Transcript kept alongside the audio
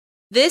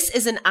This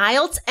is an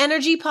IELTS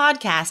Energy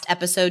Podcast,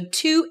 episode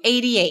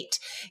 288.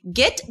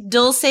 Get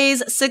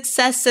Dulce's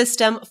success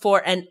system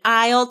for an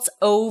IELTS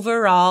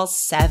overall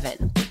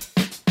 7.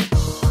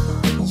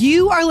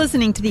 You are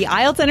listening to the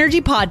IELTS Energy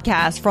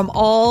Podcast from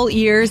All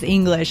Ears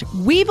English.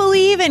 We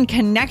believe in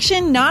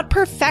connection, not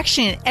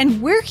perfection,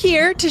 and we're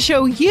here to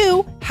show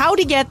you how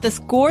to get the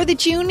score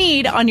that you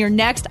need on your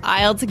next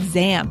IELTS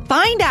exam.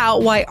 Find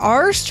out why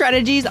our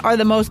strategies are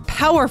the most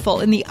powerful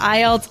in the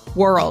IELTS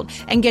world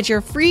and get your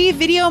free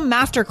video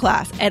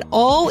masterclass at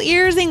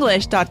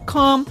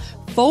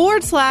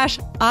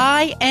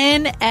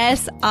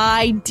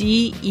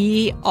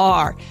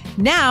allearsenglish.com/INSIDER.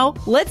 Now,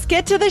 let's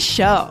get to the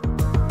show.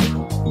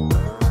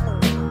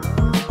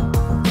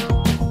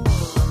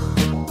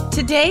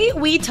 Today,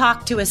 we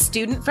talked to a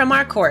student from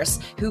our course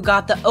who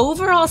got the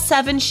overall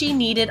 7 she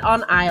needed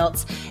on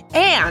IELTS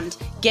and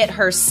get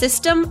her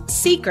system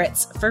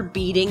secrets for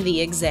beating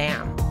the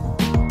exam.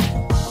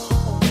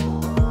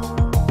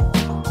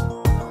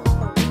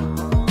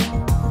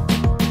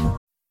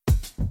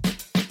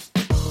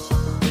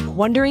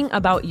 Wondering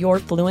about your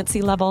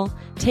fluency level?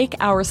 Take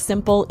our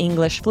simple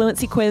English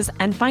fluency quiz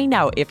and find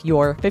out if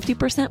you're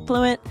 50%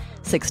 fluent,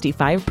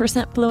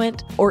 65%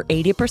 fluent, or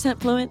 80%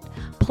 fluent.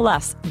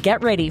 Plus,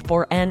 get ready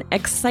for an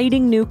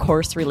exciting new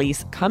course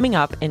release coming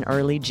up in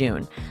early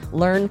June.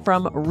 Learn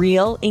from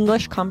real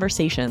English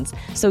conversations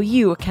so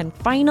you can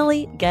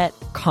finally get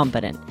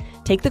confident.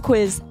 Take the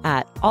quiz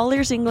at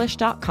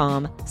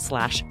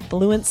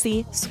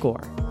allearsenglish.com/fluency score.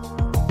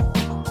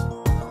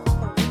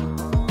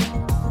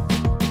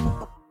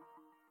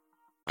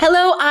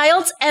 Hello,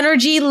 IELTS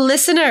Energy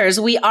listeners.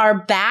 We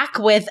are back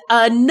with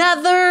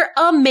another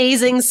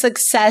amazing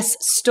success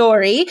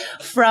story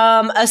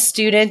from a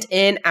student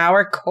in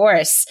our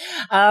course.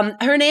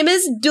 Her name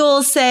is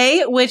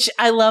Dulce, which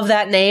I love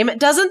that name.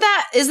 Isn't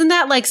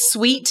that like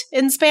sweet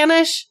in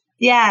Spanish?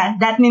 Yeah,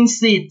 that means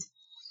sweet.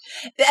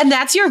 And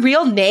that's your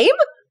real name?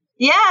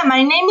 Yeah,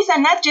 my name is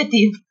an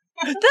adjective.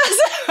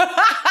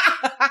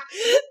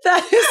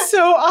 That is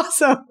so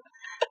awesome.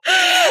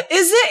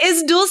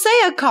 Is Dulce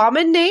a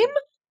common name?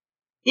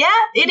 Yeah,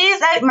 it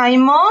is. My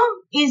mom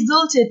is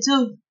Dulce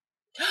too.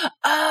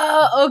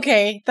 Oh,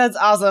 okay. That's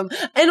awesome.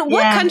 And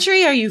what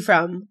country are you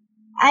from?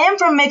 I am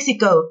from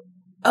Mexico.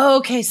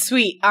 Okay,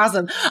 sweet.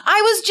 Awesome.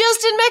 I was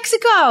just in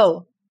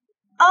Mexico.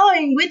 Oh,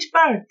 in which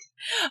part?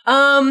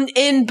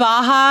 In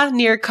Baja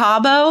near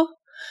Cabo,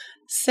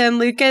 San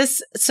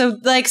Lucas. So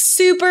like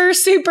super,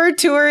 super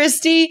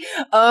touristy.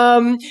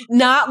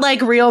 Not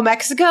like real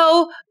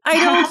Mexico, I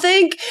don't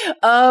think.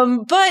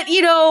 But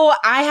you know,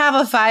 I have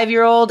a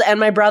 5-year-old and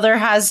my brother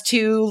has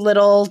 2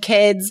 little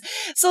kids.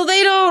 So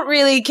they don't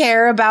really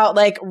care about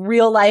like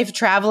real life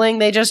traveling.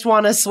 They just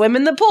want to swim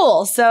in the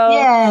pool. So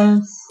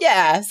yes.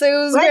 Yeah, so it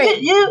was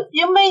great.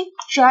 You may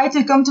try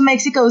to come to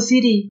Mexico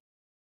City.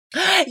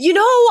 You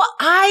know,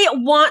 I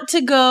want to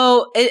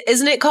go.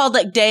 Isn't it called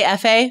like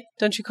DF?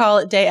 Don't you call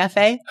it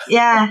DF?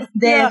 Yeah, DF.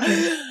 Yeah.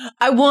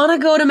 I want to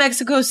go to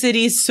Mexico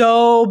City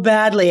so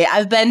badly.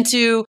 I've been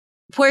to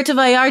Puerto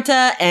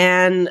Vallarta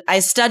and I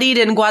studied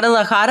in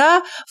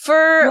Guadalajara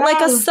for like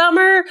a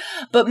summer,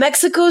 but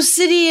Mexico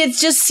City, it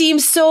just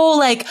seems so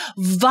like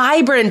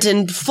vibrant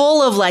and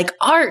full of like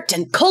art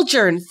and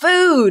culture and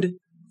food.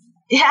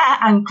 Yeah,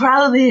 and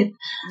crowded.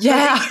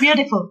 Yeah. But it's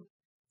beautiful.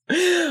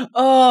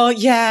 Oh,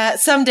 yeah.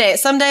 Someday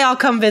I'll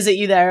come visit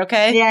you there,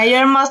 okay? Yeah,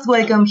 you're most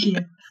welcome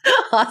here.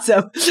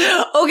 Awesome.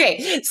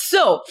 Okay.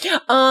 So,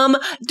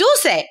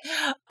 Dulce,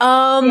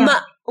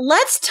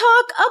 let's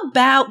talk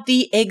about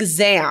the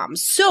exam.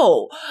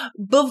 So,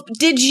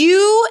 did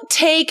you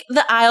take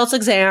the IELTS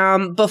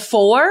exam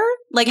before?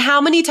 Like,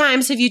 how many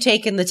times have you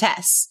taken the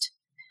test?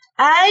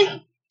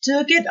 I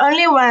took it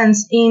only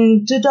once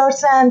in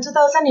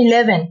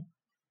 2011.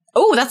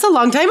 Oh, that's a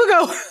long time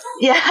ago.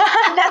 Yeah,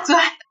 that's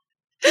why.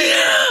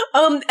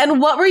 And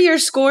what were your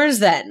scores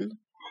then?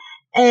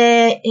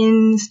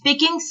 In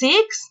speaking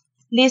 6,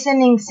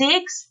 listening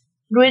 6,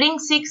 reading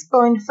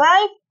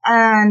 6.5,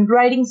 and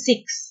writing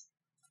 6.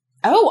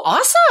 Oh,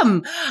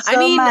 awesome.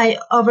 So my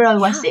overall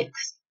was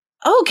 6.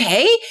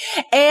 Okay.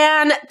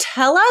 And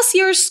tell us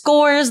your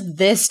scores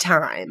this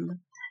time.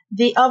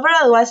 The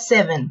overall was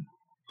 7.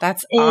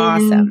 That's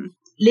awesome.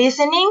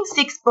 Listening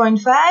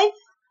 6.5,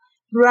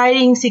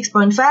 writing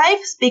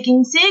 6.5,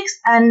 speaking 6,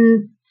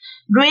 and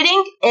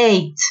reading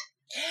 8.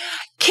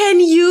 Can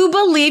you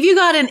believe you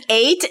got an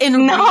 8 in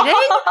reading?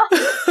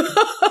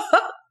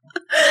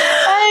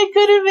 I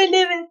couldn't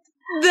believe it.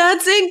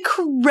 That's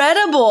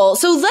incredible.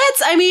 So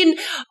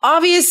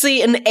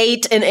obviously an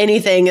 8 in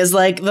anything is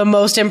like the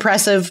most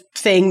impressive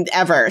thing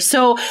ever.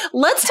 So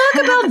let's talk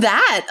about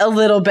that a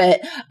little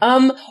bit.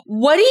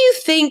 What do you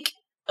think?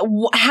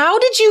 How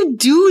did you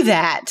do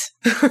that?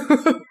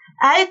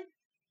 I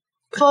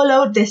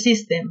followed the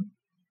system.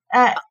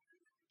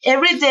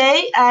 Every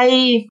day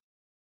I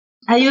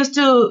used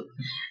to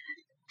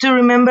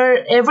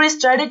remember every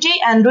strategy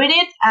and read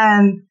it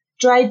and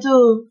try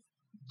to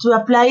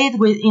apply it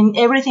in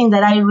everything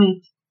that I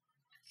read.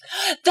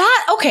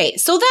 Okay,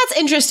 so that's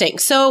interesting.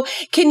 So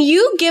can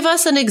you give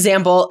us an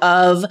example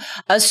of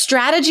a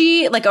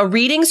strategy, like a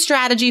reading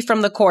strategy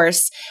from the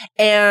course,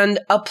 and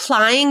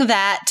applying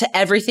that to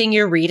everything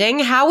you're reading?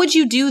 How would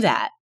you do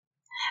that?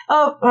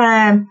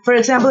 For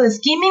example,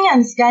 skimming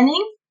and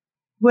scanning.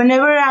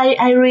 Whenever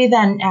I read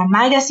a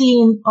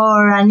magazine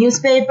or a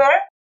newspaper,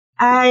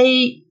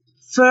 I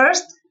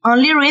first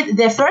only read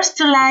the first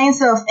 2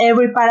 lines of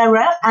every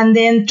paragraph and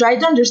then try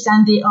to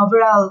understand the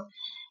overall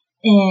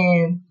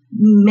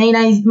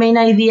main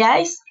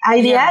ideas,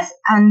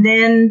 and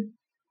then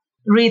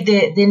read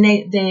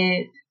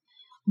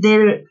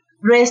the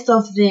rest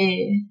of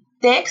the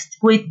text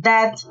with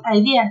that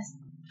ideas.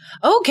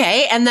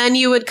 Okay, and then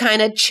you would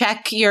kind of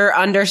check your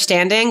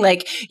understanding,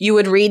 like you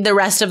would read the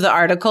rest of the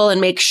article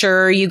and make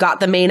sure you got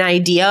the main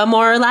idea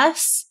more or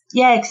less?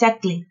 Yeah,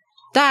 exactly.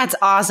 That's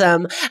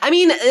awesome. I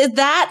mean,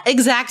 that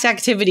exact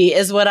activity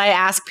is what I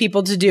ask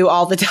people to do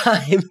all the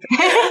time.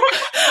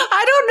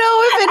 I don't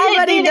know if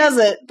anybody does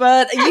it,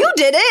 but you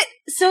did it.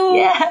 So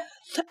yeah.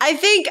 I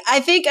think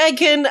I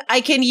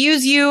can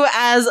use you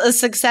as a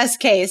success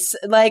case.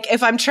 Like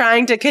if I'm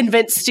trying to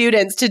convince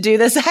students to do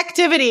this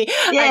activity,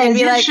 I can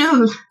be like,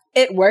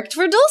 it worked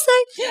for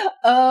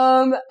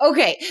Dulce.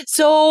 Okay.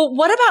 So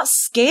what about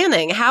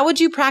scanning? How would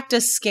you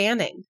practice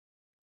scanning?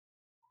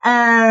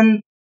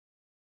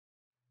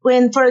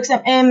 When, for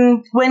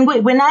example,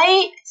 when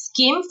I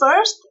skim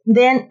first,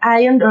 then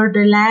I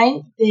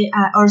underline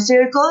or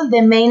circle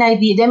the main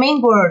idea, the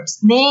main words,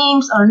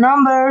 names or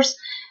numbers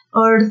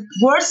or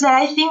words that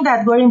I think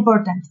that were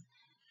important.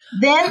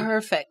 Then,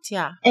 perfect,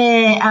 yeah.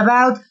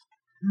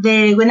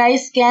 When I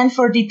scan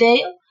for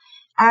detail,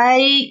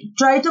 I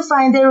try to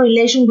find the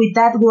relation with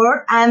that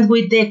word and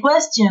with the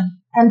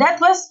question, and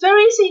that was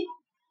very easy.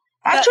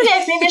 Actually,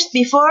 I finished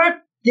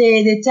before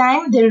the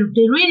time the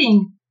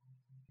reading.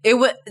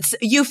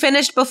 You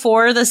finished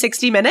before the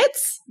 60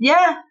 minutes?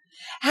 Yeah.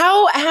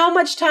 How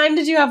much time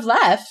did you have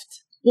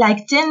left?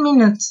 Like 10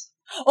 minutes.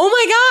 Oh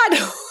my God.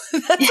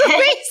 That's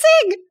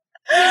amazing.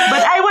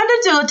 But I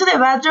wanted to go to the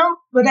bathroom,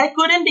 but I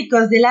couldn't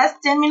because the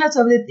last 10 minutes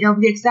of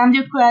the exam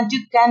you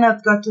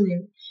cannot go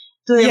to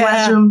the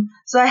bathroom.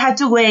 So I had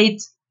to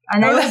wait.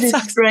 And I was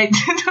desperate.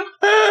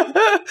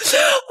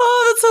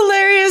 Oh, that's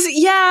hilarious.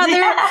 Yeah,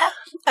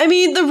 I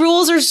mean, the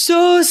rules are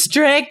so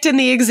strict in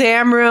the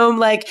exam room.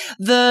 Like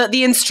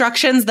the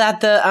instructions that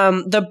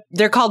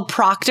they're called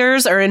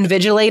proctors or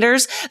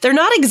invigilators. They're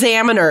not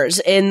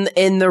examiners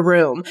in the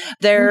room.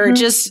 They're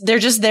just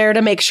there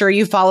to make sure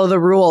you follow the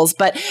rules.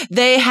 But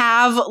they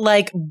have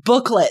like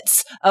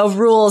booklets of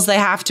rules they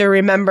have to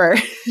remember.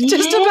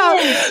 Just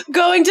about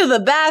going to the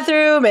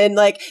bathroom and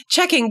like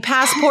checking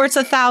passports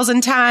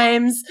 1,000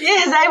 times.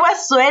 Yes, I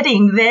was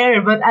sweating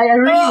there, but I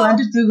really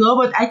wanted to go,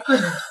 but I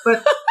couldn't.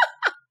 But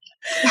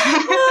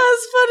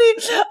that's funny.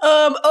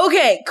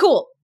 Okay,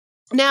 cool.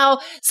 Now,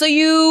 so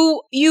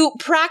you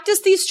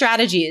practice these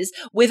strategies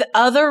with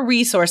other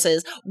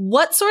resources.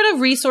 What sort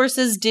of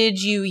resources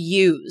did you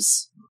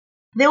use?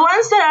 The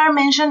ones that are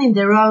mentioned in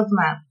the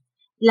roadmap,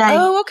 like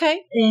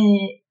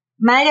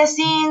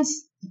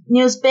magazines,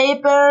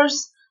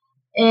 newspapers,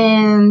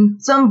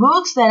 and some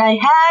books that I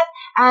had,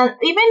 and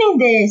even in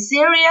the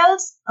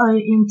serials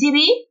in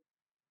TV.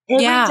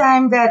 Every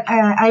time that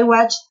I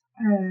watch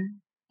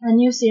a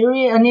new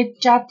series, a new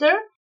chapter,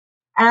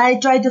 I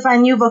try to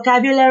find new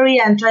vocabulary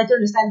and try to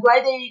understand why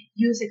they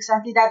use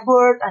exactly that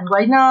word and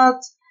why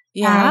not.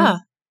 Yeah.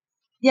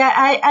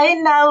 I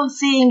now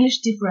see English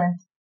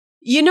different.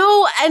 You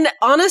know, and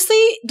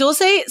honestly,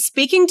 Dulce,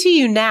 speaking to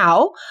you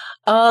now,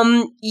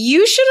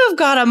 you should have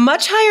got a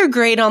much higher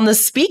grade on the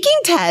speaking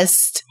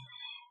test.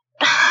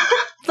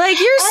 Like,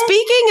 your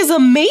speaking is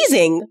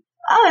amazing.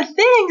 Oh,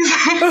 thanks.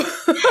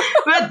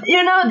 But,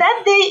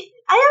 that day,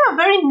 I am a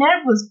very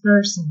nervous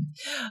person.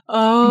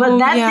 Oh, but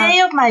that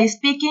day of my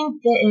speaking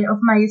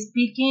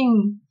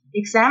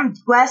exam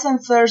was on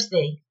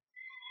Thursday.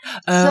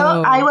 Oh.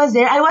 So I was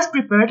there. I was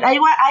prepared. I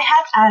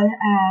had a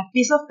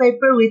piece of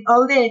paper with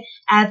all the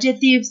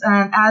adjectives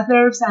and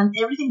adverbs and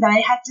everything that I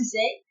had to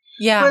say.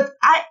 Yeah. But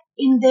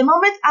in the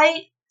moment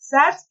I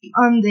sat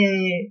on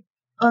the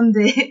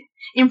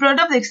in front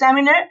of the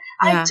examiner,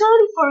 I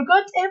totally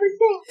forgot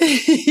everything.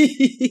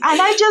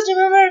 And I just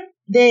remember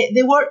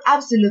the word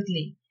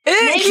absolutely.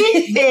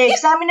 Maybe the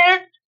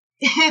examiner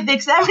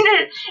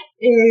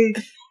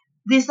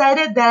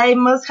decided that I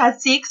must have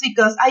 6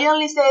 because I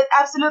only said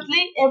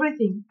absolutely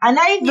everything. And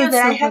I knew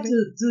that I had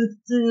to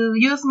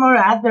use more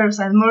adverbs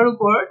and more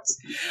words.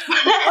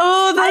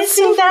 Oh, that's I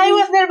think that I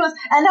was nervous.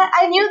 And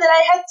I knew that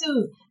I had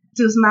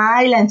to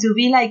smile and to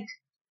be like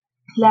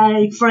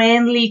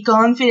friendly,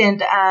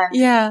 confident,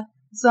 and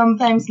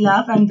sometimes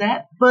laugh and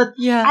that. But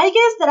I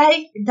guess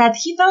that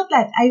he thought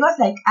that I was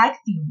like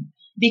acting.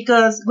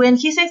 Because when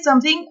he said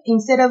something,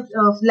 instead of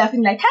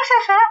laughing like, ha,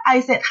 ha, ha,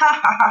 I said,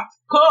 ha, ha, ha, of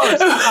course.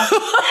 So,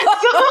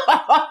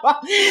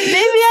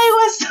 maybe I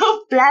was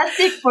so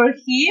plastic for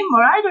him,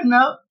 or I don't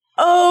know.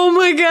 Oh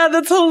my God,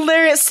 that's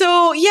hilarious.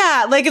 So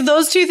yeah, like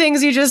those two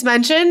things you just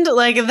mentioned,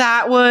 like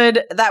that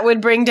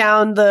would bring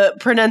down the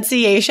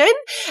pronunciation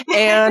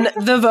and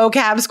the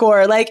vocab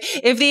score. Like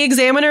if the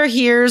examiner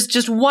hears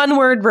just one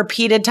word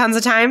repeated tons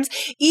of times,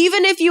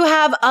 even if you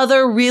have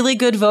other really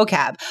good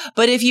vocab,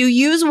 but if you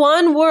use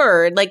one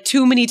word like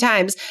too many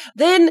times,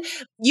 then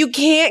you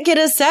can't get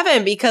a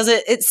 7 because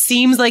it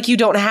seems like you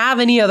don't have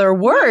any other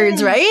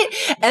words, right?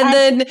 And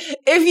then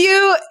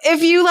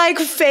if you like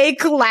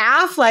fake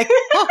laugh, like,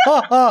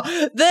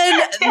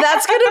 then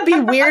that's going to be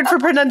weird for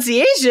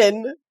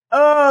pronunciation.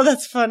 Oh,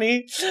 that's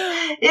funny.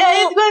 Yeah,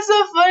 it was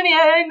so funny.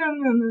 No.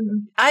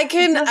 I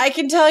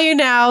can tell you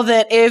now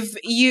that if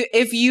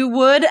you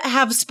would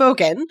have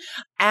spoken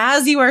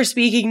as you are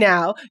speaking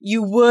now,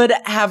 you would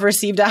have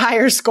received a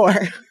higher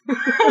score.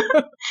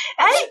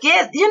 I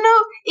guess, even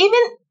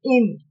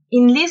in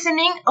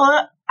listening,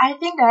 I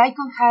think that I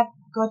could have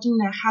gotten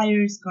a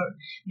higher score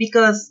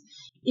because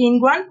in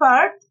one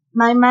part,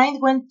 my mind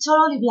went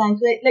totally blank,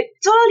 like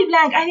totally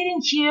blank. I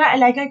didn't hear,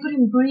 like I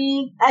couldn't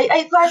breathe.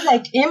 I was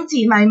like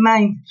empty in my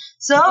mind.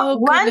 So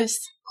one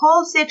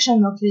whole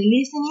section of the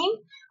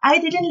listening, I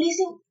didn't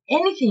listen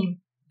anything.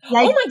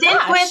 Like 10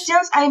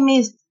 questions I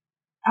missed.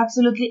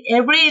 Absolutely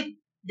everything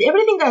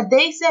that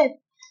they said.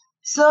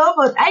 So,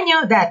 but I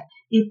knew that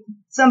if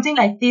something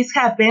like this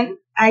happened,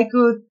 I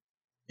could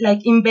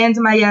like invent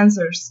my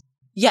answers.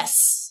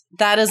 Yes.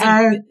 That is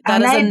a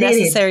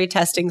necessary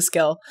testing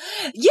skill.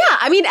 Yeah,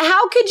 I mean,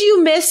 how could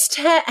you miss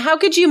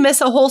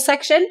a whole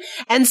section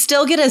and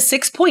still get a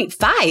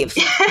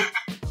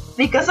 6.5?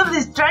 Because of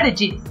the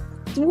strategies.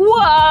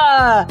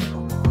 Whoa!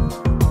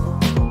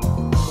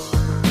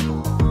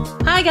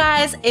 Hi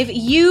guys, if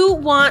you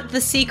want the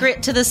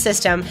secret to the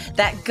system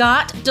that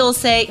got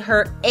Dulce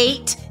her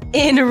 8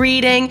 in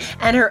reading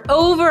and her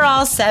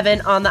overall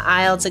 7 on the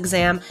IELTS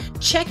exam,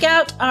 check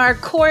out our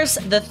course,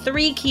 The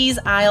 3 Keys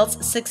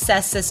IELTS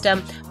Success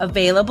System,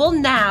 available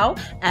now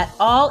at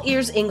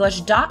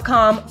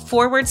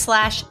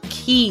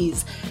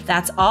allearsenglish.com/keys.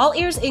 That's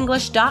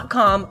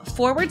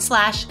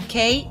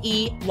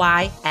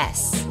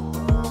allearsenglish.com/KEYS.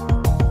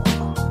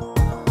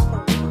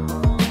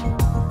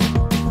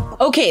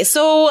 Okay,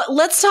 so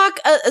let's talk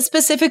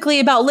specifically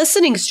about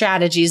listening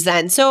strategies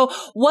then. So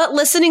what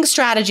listening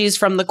strategies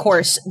from the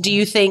course do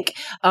you think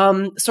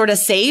sort of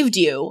saved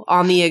you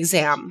on the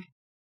exam?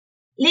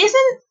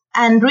 Listen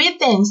and read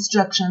the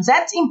instructions.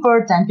 That's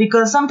important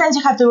because sometimes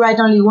you have to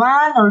write only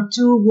 1 or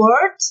 2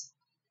 words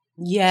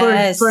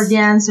for the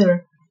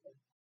answer.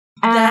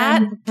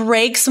 That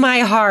breaks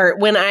my heart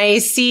when I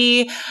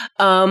see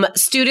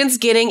students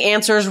getting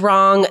answers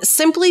wrong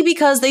simply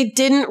because they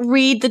didn't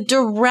read the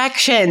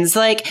directions.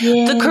 Like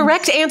the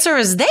correct answer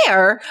is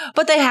there,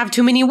 but they have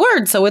too many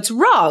words, so it's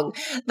wrong.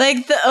 Like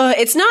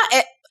it's not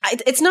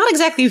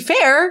exactly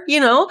fair,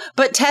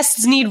 but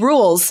tests need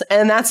rules,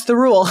 and that's the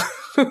rule.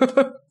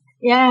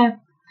 Yeah,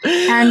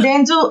 and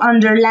then to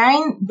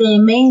underline the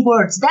main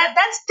words.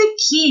 That's the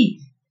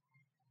key.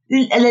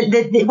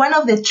 The one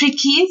of the 3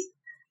 keys.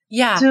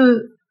 Yeah.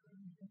 To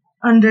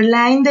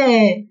underline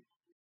the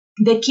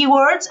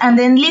keywords and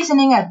then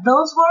listening at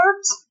those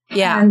words.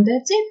 Yeah. And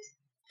that's it.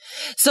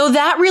 So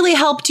that really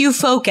helped you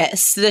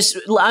focus, this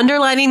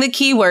underlining the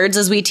keywords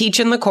as we teach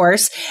in the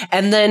course,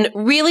 and then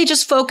really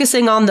just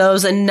focusing on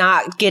those and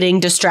not getting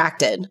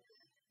distracted.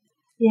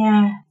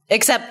 Yeah.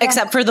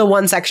 Except for the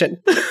one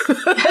section.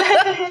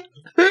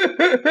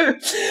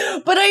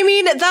 But I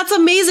mean, that's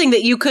amazing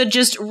that you could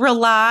just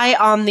rely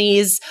on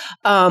these,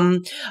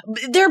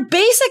 they're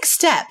basic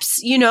steps,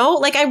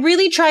 like I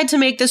really tried to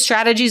make the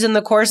strategies in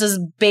the course as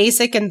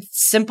basic and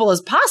simple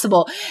as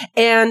possible.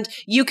 And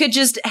you could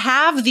just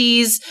have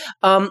these,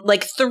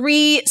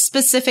 3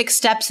 specific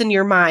steps in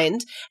your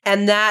mind.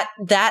 And that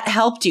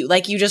helped you.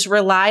 Like you just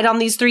relied on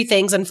these 3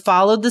 things and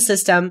followed the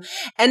system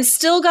and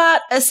still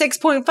got a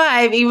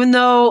 6.5, even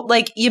though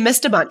like you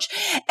missed a bunch.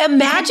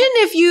 Imagine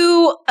if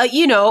you,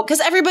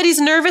 because everybody's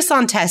nervous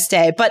on test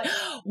day, but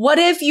what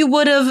if you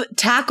would have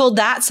tackled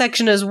that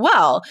section as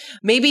well?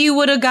 Maybe you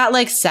would have got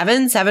like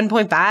 7,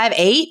 7.5,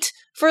 8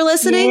 for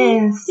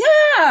listening.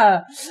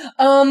 Yes. Yeah.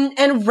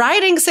 And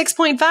writing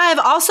 6.5,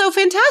 also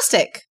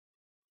fantastic.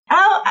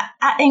 Oh,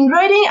 in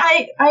writing,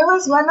 I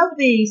was one of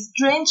the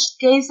strange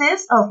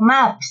cases of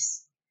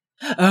maps.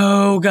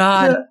 Oh,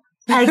 God.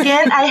 So,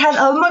 again, I had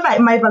all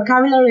my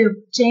vocabulary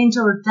changed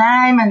over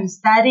time and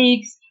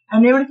statics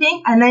and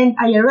everything, and then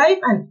I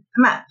arrived and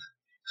map.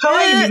 How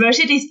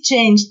universities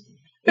changed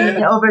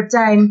over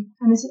time.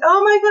 And I said,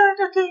 oh my God,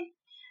 okay.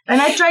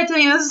 And I tried to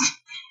use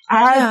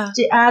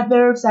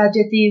adverbs,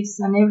 adjectives,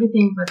 and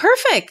everything. But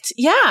perfect.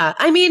 Yeah.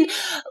 I mean,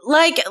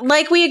 like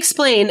we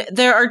explained,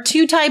 there are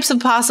 2 types of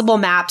possible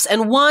maps,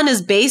 and one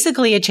is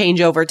basically a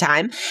change over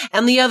time,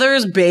 and the other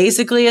is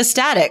basically a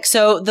static.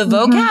 So the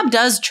vocab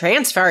does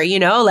transfer,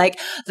 like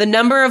the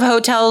number of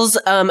hotels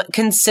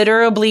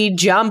considerably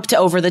jumped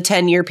over the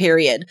 10-year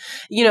period.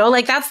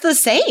 Like that's the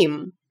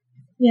same.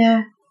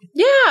 Yeah.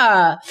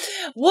 Yeah.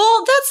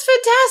 Well, that's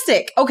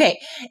fantastic. Okay.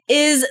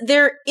 Is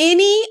there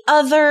any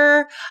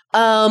other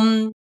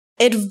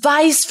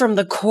advice from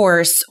the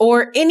course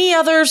or any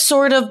other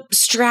sort of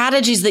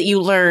strategies that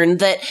you learned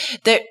that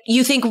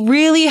you think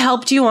really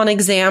helped you on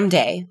exam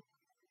day?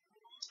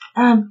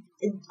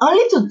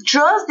 Only to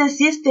trust the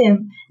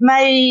system.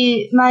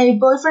 My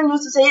boyfriend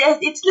used to say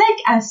it's like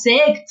a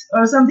sect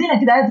or something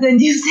like that. When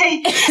you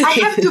say I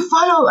have to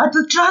follow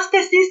to trust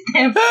the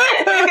system.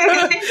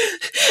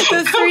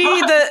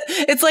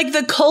 It's like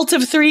the cult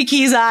of 3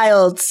 keys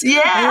IELTS.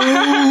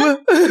 Yeah.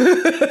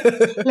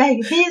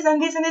 Like this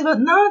and this and this, but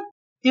no,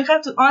 you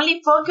have to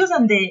only focus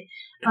on the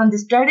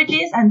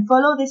strategies and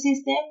follow the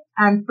system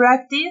and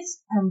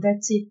practice, and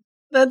that's it.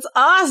 That's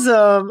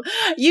awesome.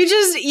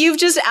 You've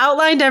just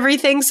outlined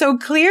everything so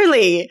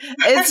clearly.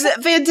 It's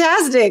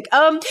fantastic.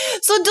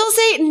 So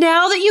Dulce,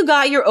 now that you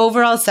got your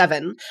overall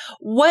 7,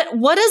 what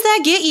does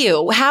that get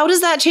you? How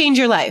does that change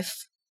your life?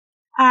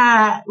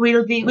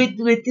 Will be with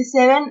the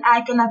 7,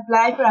 I can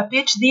apply for a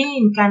PhD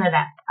in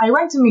Canada. I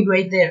want to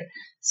migrate there.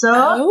 So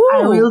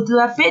I will do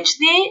a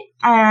PhD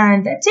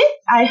and that's it.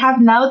 I have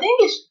now the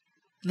English.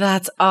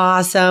 That's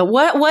awesome.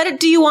 What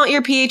do you want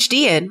your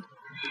PhD in?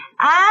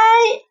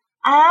 I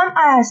am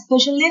a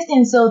specialist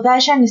in South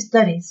Asian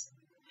studies.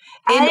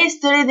 I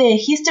study the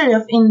history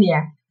of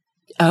India.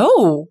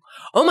 Oh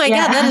my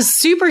God, that is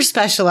super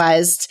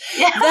specialized.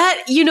 Yeah.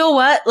 That, you know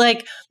what?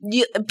 Like,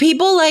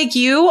 people like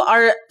you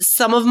are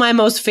some of my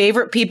most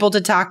favorite people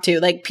to talk to.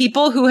 Like,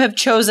 people who have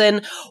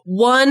chosen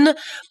one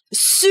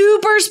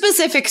super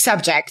specific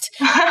subject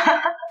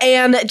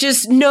and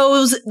just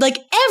knows like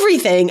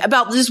everything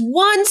about this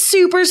one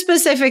super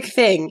specific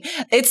thing.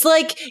 It's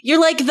like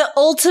you're like the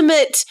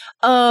ultimate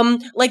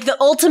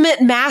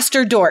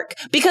master dork,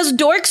 because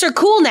dorks are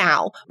cool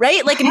now,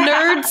 right? Like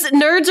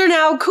nerds are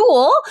now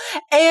cool,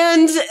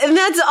 and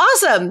that's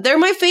awesome. They're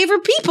my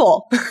favorite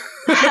people.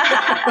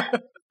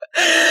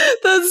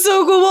 That's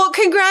so cool. Well,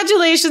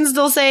 congratulations,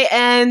 Dulce.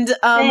 And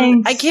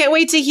I can't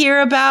wait to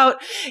hear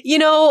about,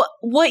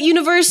 what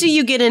university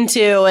you get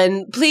into.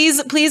 And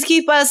please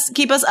keep us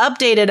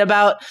updated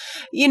about,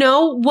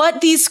 where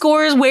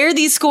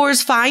these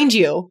scores find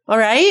you. All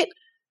right?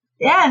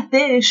 Yeah,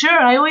 sure,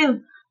 I will.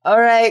 All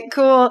right,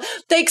 cool.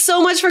 Thanks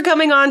so much for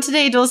coming on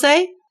today,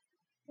 Dulce.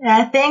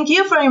 Thank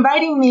you for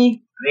inviting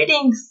me.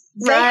 Greetings.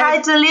 Say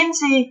hi to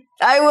Lindsay.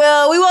 I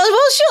will. We will.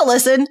 Well, she'll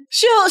listen.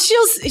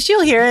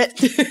 She'll hear it.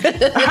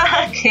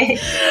 Okay.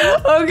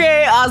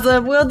 Okay.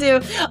 Awesome. Will do.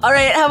 All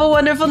right. Have a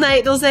wonderful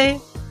night, Dulce.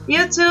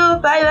 You too.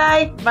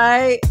 Bye.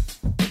 Bye.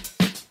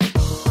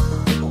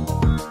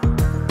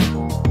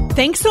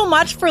 Thanks so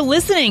much for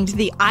listening to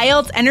the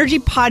IELTS Energy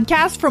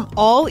Podcast from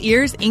All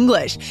Ears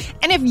English.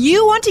 And if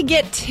you want to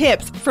get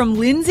tips from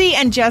Lindsay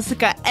and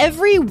Jessica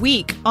every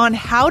week on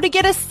how to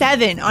get a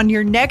 7 on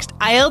your next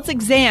IELTS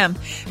exam,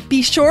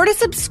 be sure to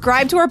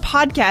subscribe to our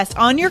podcast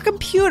on your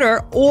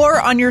computer or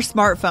on your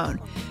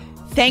smartphone.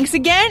 Thanks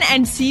again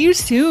and see you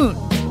soon.